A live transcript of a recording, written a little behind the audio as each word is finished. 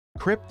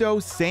Crypto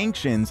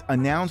sanctions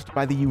announced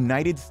by the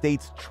United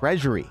States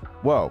Treasury.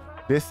 Whoa,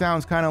 this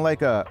sounds kind of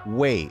like a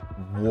wait,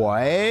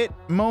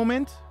 what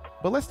moment?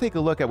 But let's take a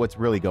look at what's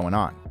really going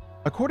on.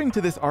 According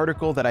to this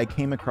article that I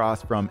came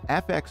across from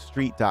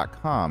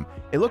fxstreet.com,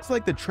 it looks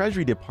like the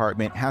Treasury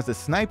Department has a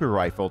sniper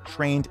rifle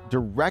trained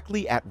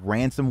directly at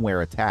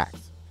ransomware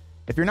attacks.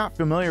 If you're not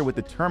familiar with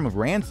the term of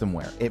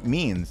ransomware, it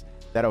means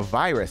that a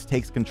virus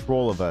takes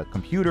control of a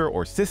computer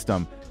or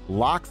system,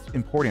 locks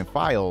important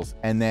files,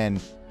 and then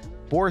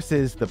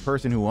forces the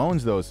person who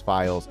owns those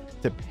files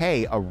to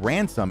pay a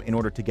ransom in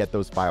order to get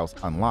those files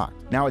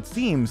unlocked. Now, it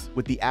seems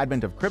with the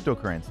advent of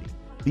cryptocurrency,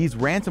 these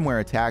ransomware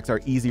attacks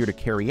are easier to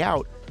carry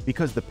out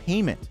because the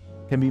payment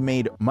can be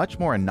made much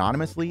more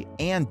anonymously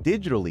and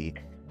digitally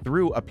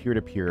through a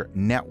peer-to-peer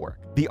network.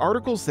 The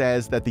article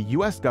says that the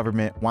US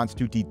government wants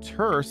to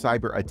deter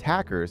cyber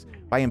attackers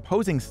by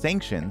imposing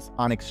sanctions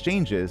on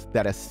exchanges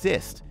that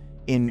assist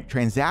in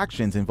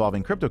transactions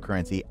involving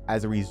cryptocurrency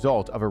as a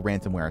result of a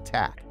ransomware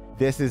attack.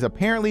 This is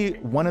apparently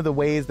one of the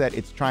ways that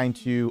it's trying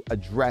to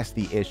address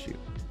the issue,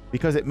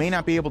 because it may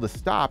not be able to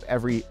stop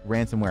every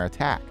ransomware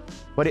attack,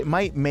 but it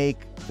might make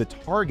the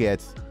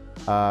targets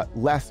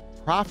less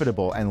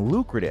profitable and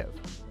lucrative,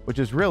 which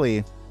is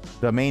really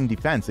the main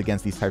defense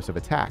against these types of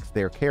attacks.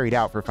 They are carried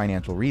out for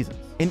financial reasons.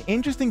 An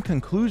interesting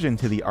conclusion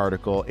to the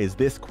article is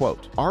this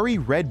quote: Ari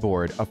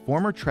Redboard, a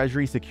former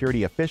Treasury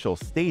security official,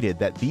 stated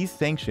that these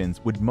sanctions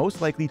would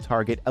most likely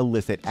target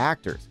illicit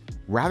actors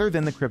rather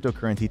than the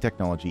cryptocurrency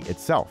technology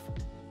itself.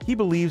 He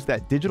believes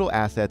that digital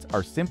assets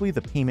are simply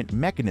the payment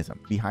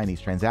mechanism behind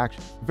these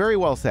transactions. Very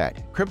well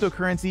said.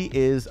 Cryptocurrency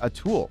is a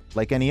tool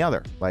like any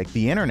other, like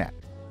the internet,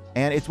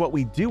 and it's what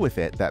we do with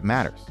it that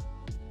matters.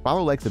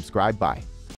 Follow, like, subscribe, bye.